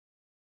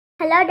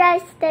Hello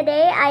guys,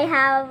 today I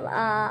have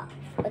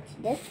what's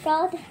this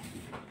called?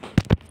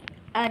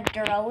 A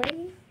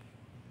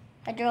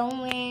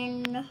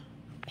drawing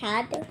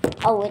pad.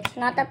 Oh, it's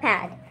not a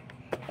pad.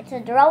 It's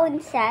a drawing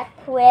set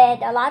with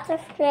a lot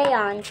of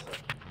crayons.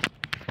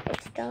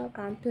 It's still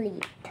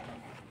complete.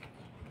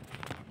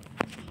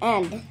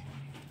 And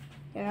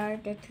there are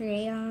the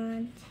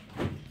crayons.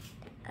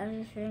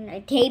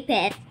 I tape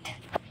it.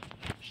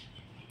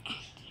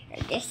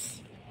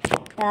 This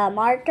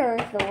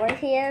markers over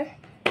here.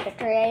 The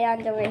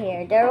crayons over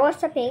here. There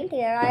was a paint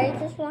here. I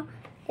just wanted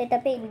the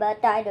paint,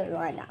 but I don't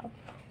want now.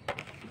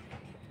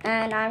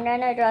 And I'm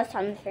gonna draw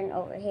something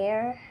over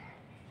here.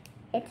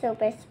 It's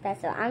super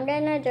special. I'm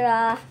gonna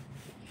draw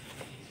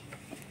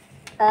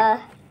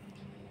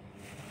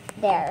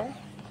there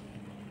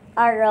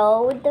a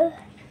road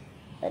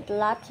with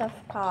lots of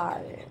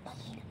cars.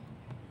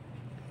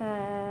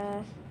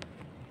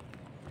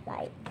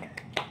 Like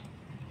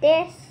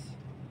this,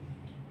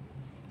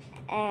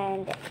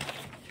 and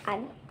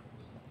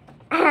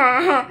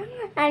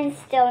I'm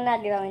still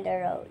not drawing the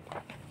road.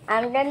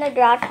 I'm gonna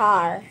draw a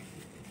car.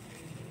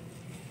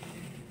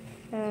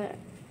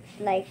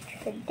 Like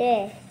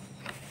this.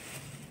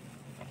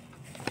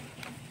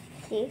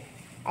 See?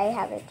 I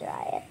have it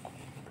draw it.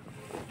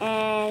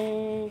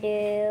 And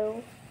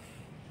do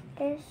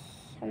this.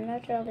 I'm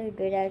not really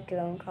good at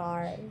drawing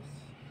cars.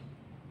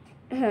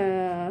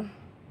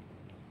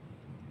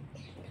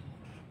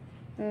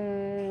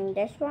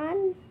 This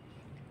one?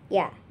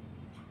 Yeah.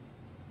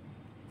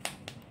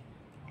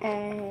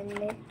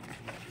 And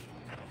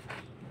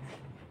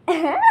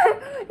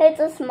it's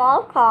a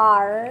small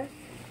car.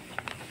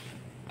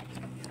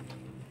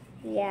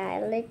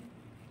 Yeah, look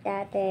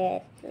at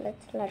it.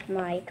 Looks like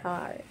my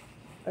car.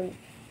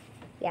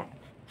 Yeah.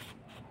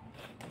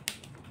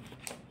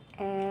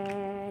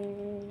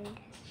 And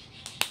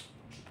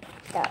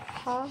the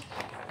top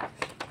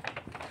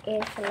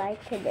is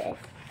like this.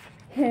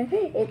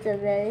 It's a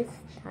very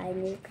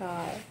tiny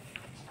car.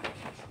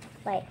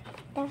 Like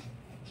that.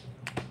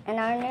 And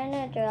I'm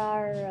gonna draw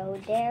a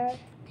road there,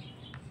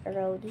 a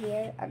road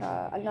here, and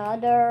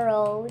another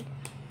road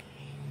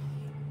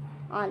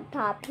on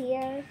top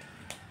here,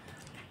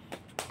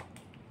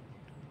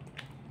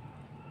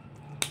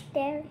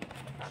 there,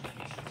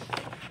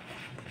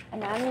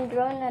 and I'm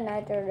drawing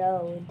another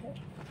road.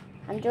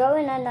 I'm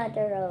drawing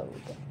another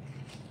road.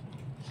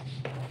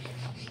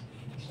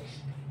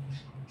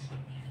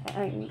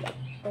 And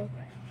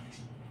over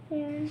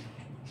here.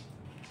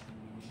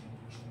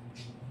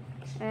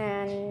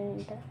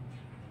 And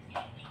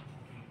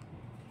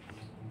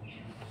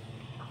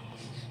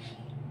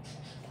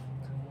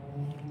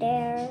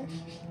there,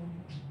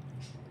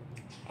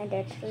 and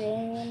a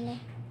train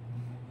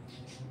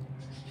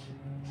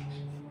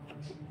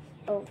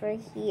over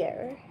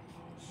here,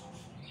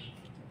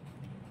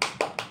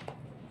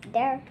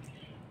 there,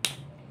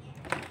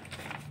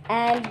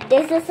 and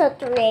this is a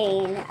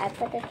train. I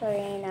put a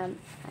train on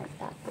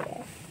top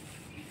here.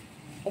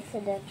 It's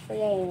the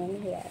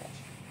train here.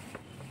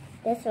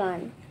 This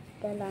one,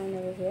 the line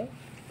over here,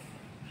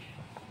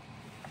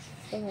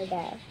 over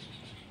there,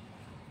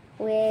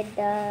 with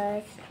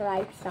the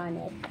stripes on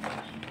it.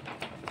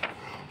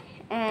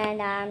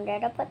 And I'm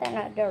gonna put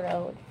another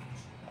road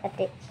at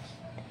it.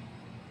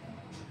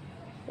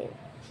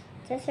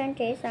 Just in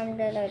case, I'm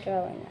gonna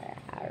draw an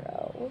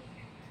arrow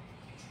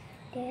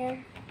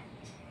there.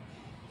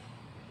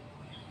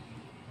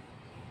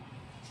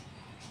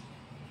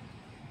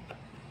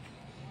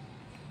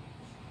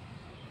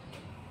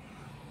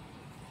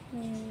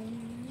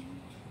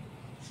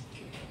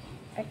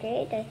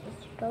 Okay, this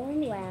is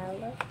going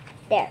well.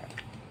 There.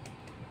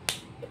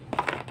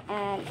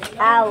 And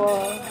I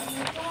will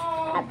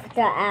have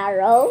the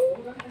arrow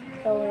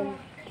going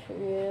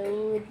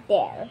through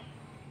there.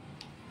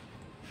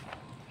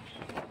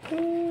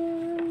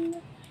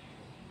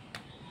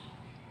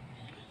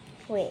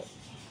 Wait,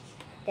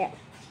 there.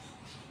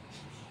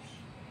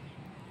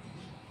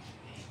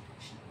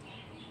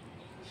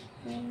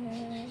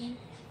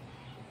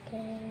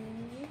 Okay.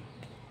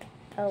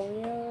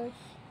 Wheels.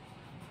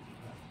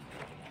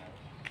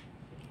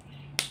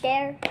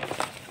 There.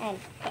 And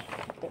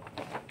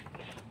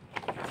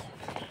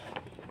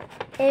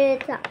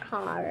it's a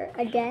car.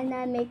 Again,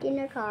 I'm making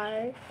a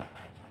car.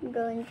 I'm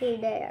going through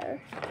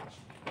there.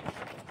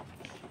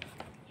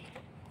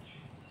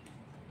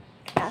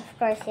 Of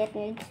course, it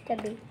needs to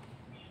be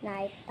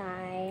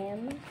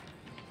nighttime.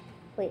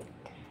 Wait,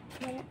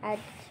 I'm gonna add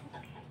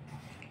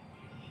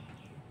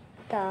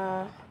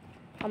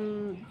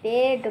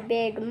the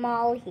big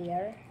mall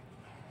here.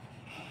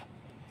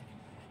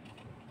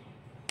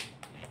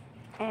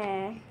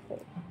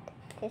 Wait,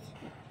 this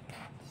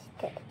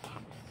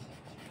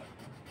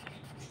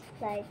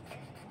like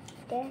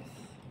this,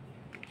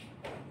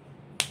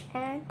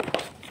 and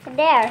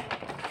there.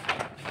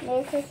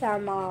 This is our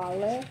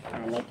mall.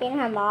 I'm making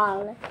a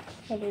mall.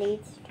 It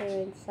leads to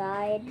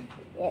inside.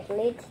 It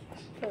leads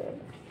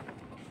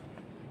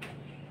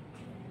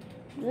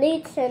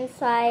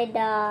inside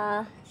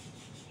the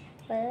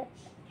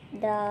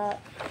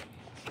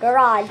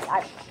garage,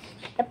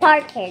 the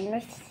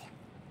parking.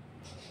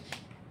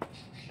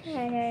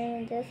 And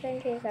then just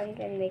in case I'm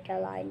gonna make a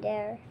line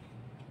there.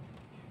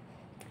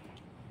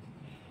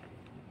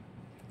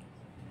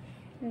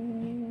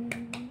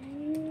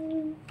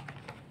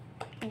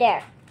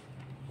 There.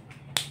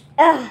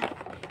 Ugh.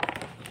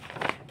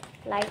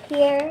 Like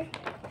here.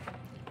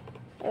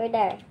 Over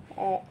there.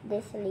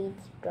 This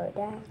leads go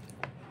down.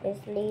 This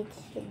leads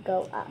to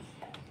go up.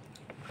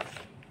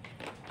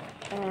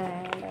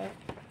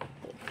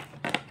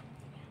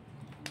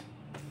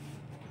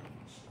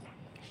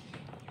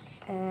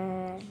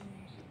 And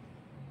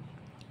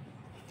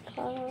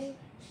color.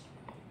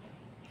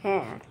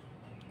 Huh.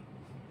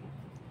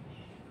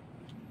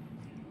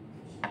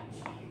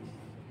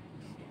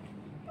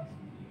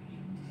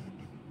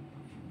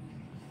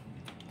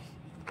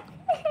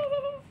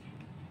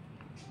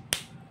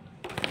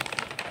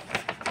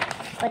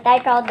 What I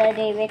call the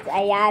name, it's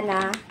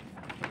Ayana.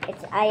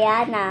 It's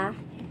Ayana.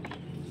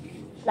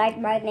 Like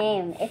my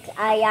name, it's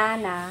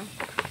Ayana.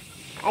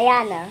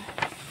 Ayana.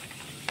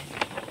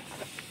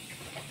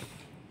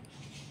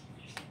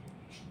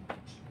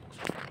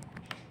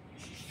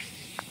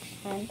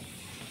 And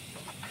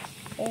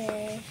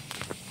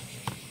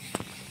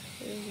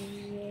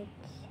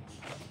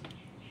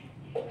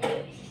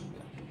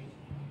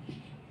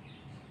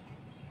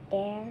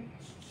there.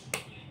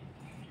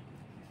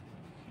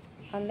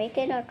 I'm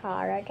making a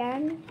car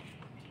again.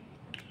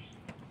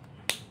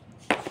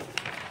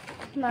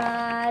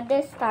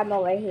 This time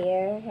over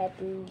here, it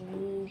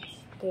leads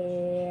to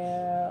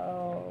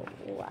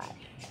what?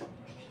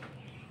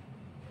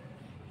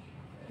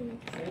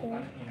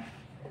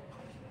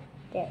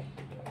 There,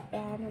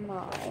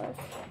 animals.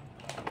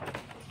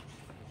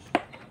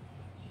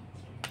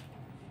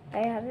 I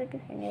haven't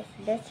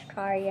finished this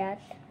car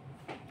yet.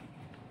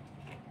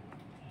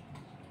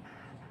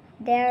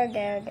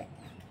 There.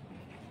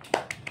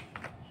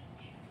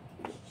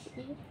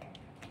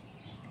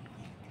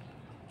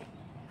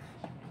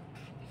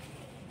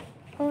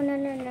 Oh, no.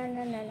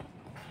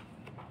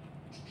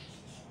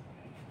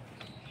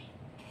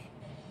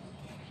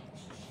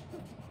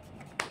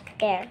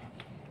 There.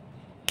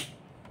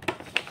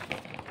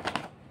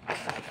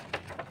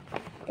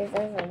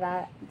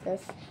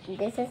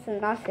 This is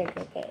nothing,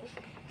 okay?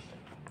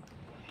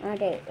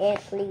 Okay,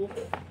 it leads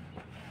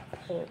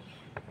to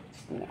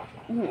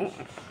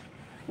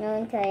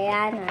known to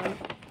Yana.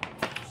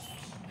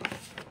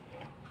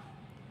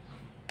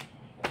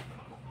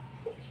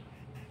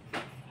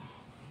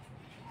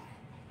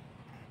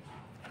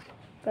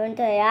 Going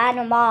to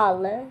Ayana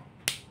Mall.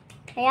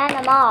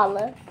 Ayana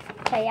Mall.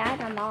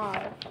 Ayana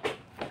Mall.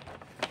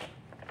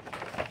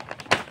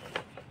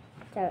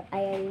 So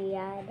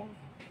Ayana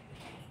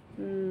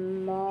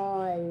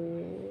Mall.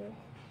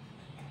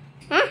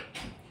 Huh?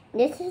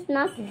 This is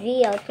not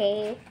V,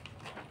 okay?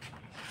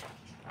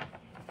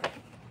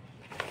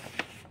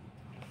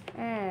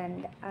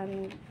 And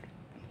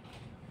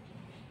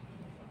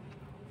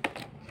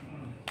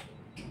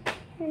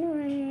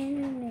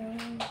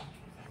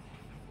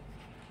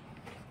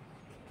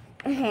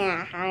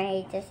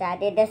I just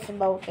added the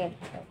smoke in.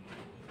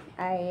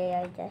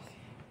 I just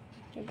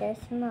did the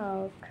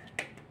smoke.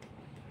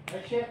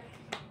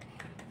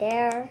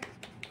 There.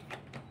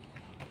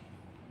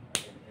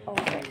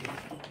 Over.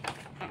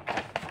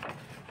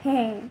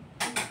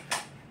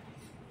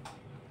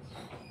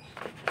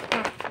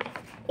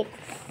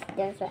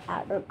 There's an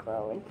outer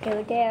grow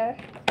into there.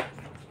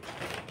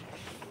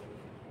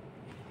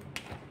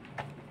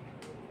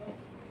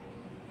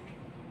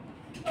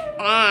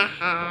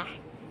 Aha!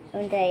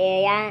 Going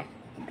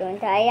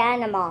to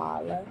Ayana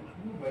Mall.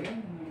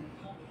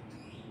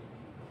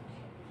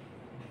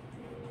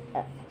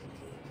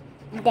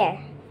 There.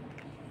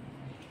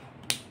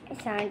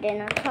 So I'm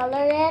gonna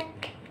color it.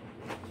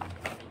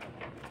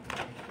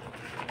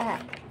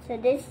 So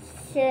this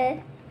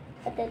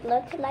what it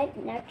looks like.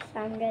 Next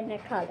I'm gonna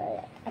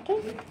color it. Okay?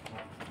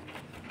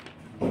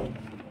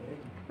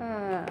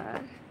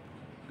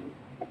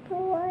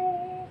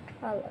 What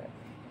color?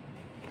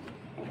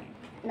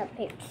 No,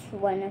 pick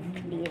one of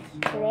these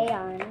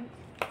crayons.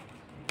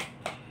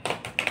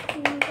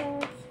 And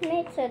just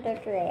mix the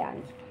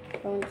crayons.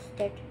 Don't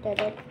stick to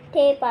the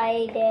tape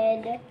I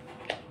did.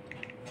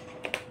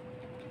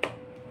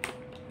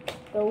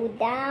 Go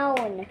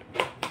down.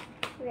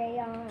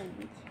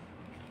 Crayons.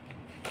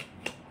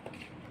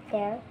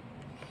 There.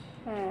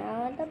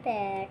 On the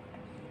back.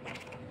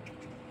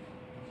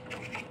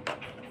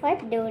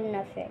 What doing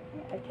nothing?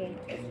 Okay,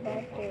 just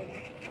what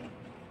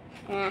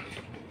doing?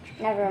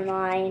 Never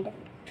mind.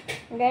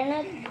 I'm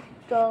gonna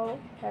go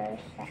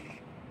first.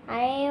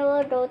 I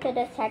will go to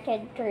the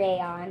second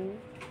crayon.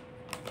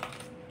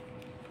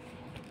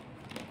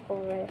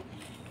 Over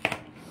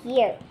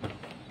here.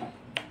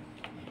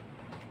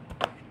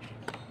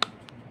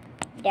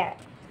 There.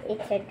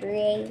 It's a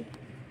gray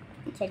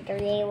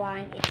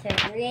one. It's a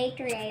gray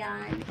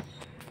crayon.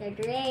 It's a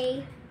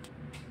gray.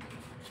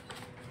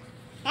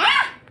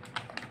 Ah!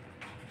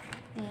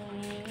 What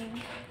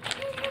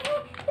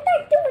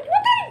are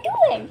you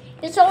doing?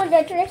 It's all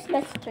the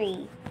Christmas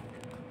tree.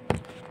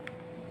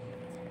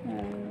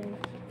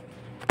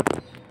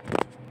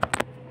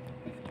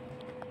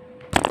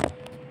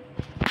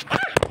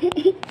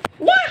 Yeah!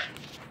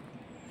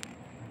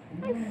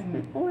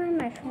 Why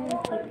my phone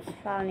keeps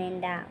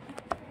falling down?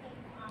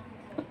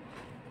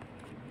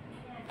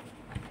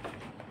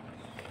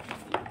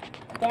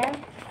 There.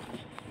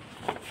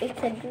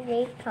 It's a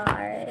gray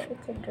car.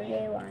 It's a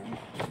gray one.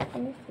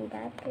 Can you see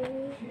that,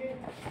 please?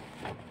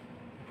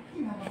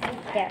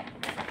 There.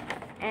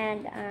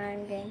 And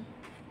I'm going to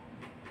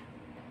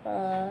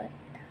put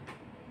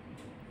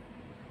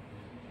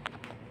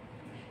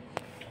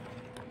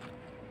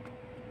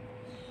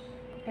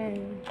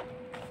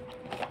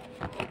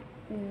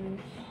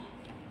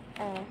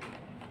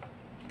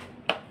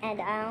and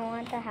I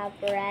want to have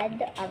a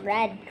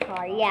red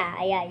car.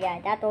 Yeah.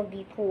 That will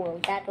be cool.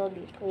 That will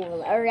be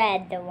cool. A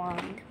red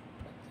one.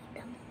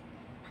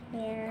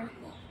 Yeah.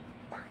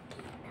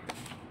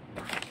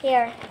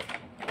 Here.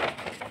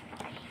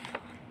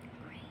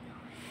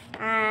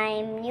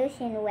 I'm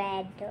using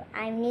red.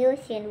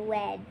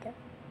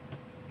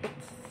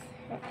 It's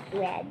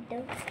red.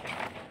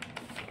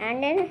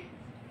 And then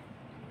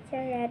it's a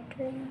red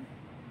one.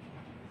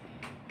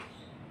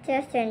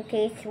 Just in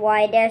case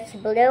why there's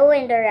blue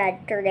in the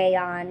red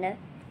crayon.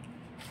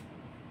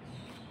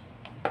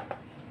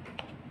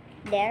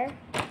 There.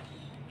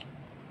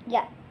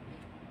 Yeah.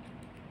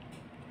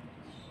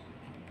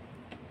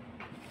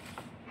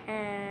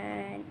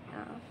 And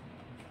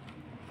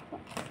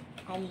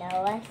I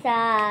know a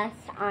sauce.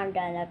 I'm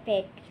gonna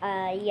pick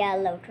a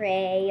yellow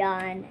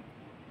crayon.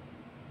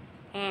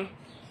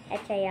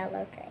 It's a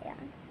yellow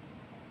crayon.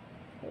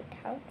 Wait,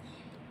 how?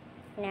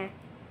 Nah.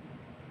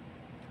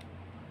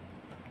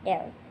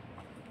 There.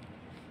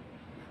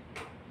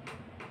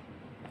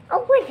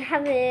 Oh, we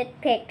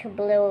haven't picked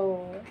blue.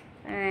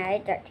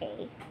 It's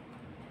okay.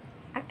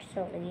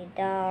 Actually,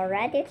 the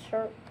red is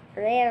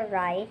rare,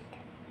 right?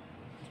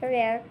 It's a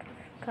rare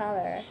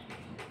color.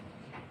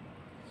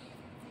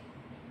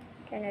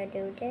 Gonna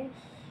do this.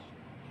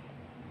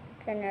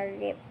 Gonna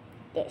rip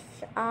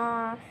this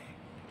off.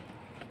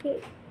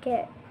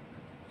 Get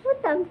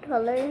what I'm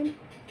coloring,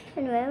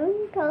 and when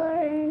I'm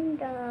coloring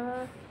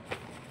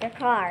the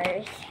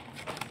cars.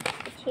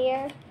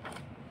 Here.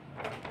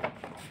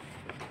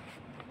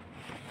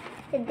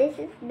 And this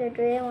is the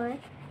gray one,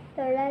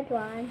 the red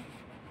one,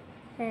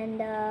 and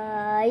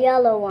the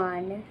yellow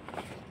one.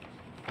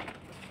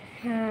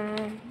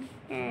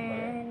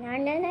 And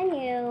I'm gonna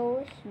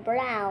use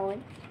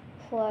brown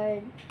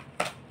for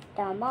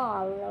the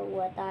mall.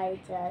 What I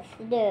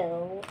just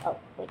do. Oh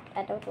wait,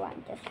 I don't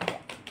want this.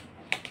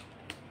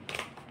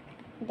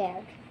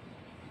 There.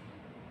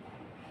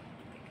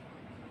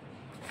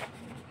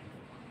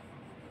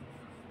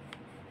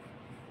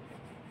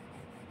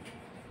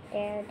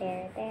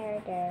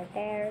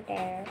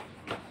 There.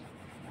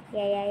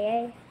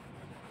 Yeah.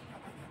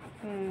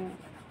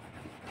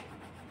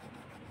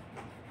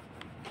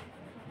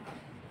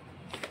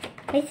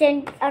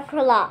 Mission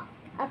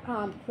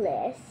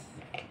accomplished.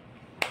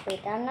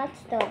 Wait, I'm not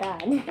still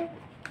done.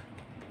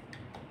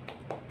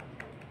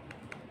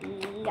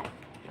 Yeah.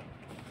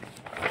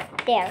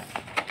 There.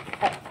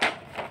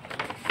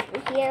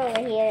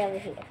 Over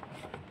here.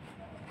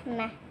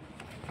 Nah.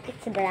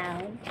 It's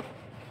brown.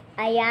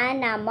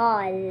 Ayana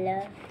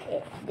Mall.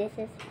 This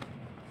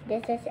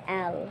is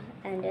L,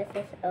 and this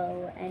is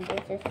O, and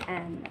this is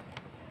M.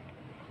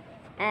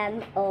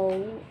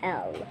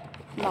 M-O-L.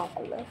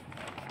 Mall.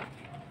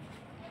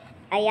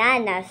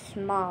 Ayana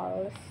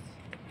Malls.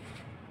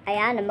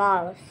 Ayana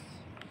Malls.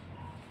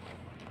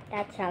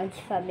 That sounds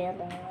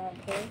familiar,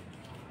 okay?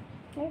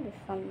 Maybe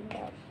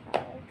familiar.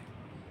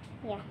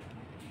 Yeah.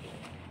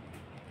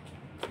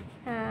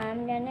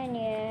 I'm gonna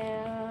use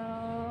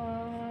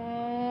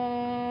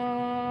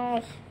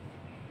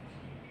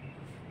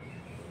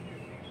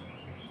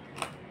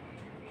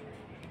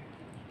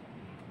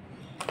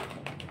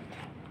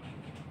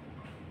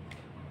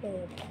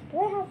do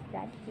I have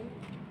that here?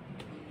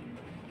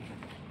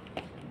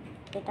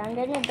 Wait, I'm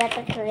gonna get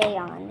a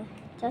crayon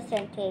just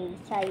in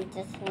case I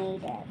just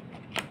need it.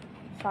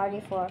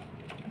 Sorry for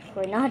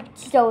not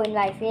showing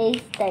my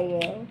face to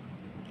you.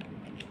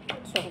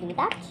 Actually,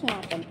 that's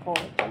not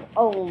important.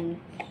 Oh,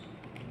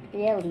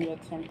 really,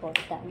 it's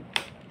important.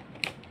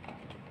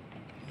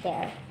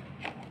 There.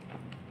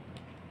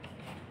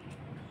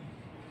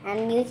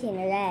 I'm using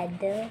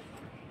red.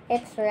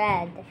 It's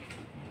red.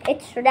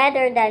 It's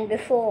redder than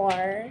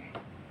before.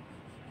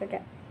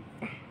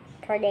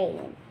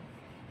 Terrain.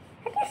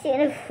 Have you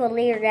seen a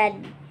fully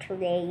red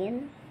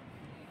terrain?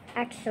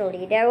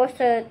 Actually, there was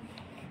a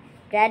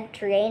red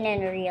terrain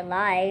in real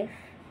life.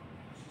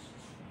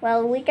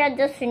 Well, we can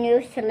just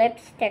use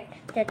lipstick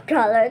to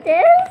color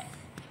this.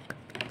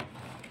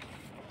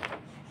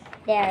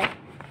 There.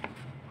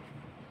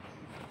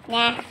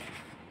 Nah.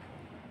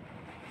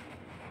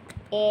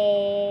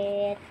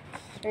 It's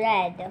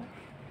red.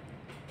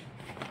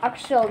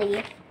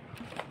 Actually,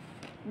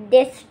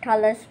 this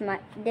colors my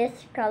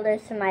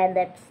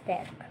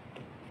lipstick.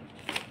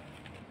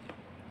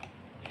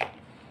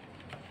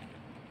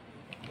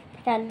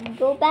 Then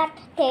go back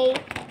to tape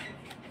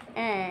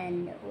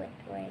and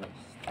wait,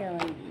 still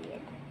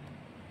need.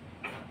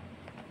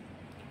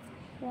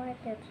 what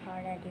it's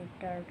already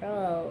the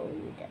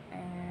road.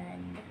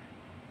 And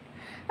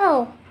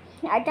oh,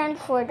 I done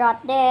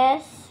forgot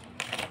this.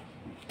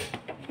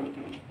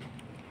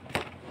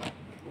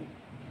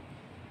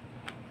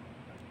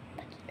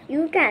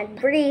 You can't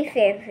breathe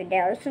if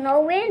there's no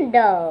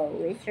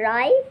windows,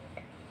 right?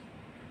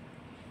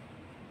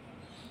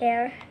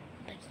 There.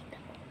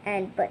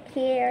 And put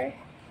here.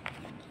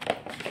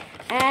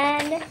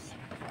 And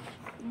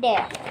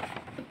there.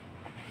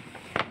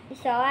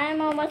 So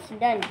I'm almost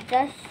done.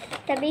 Just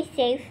to be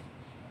safe,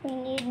 we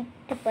need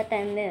to put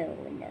a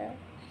moon.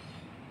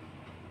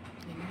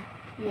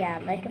 Yeah,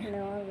 like a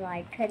moon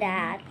like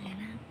that.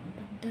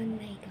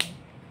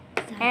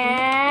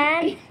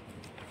 And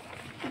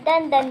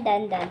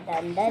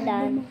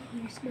done.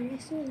 Here's the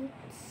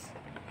results.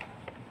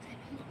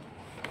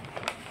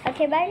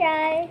 Okay, bye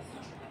guys.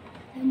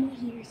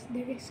 Here's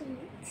the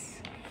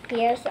results.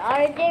 Here's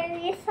are the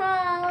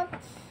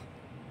results.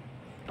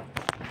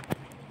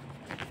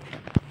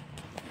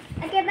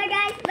 Okay, bye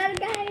guys. Bye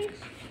guys.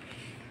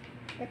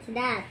 What's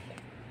that?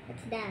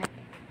 What's that?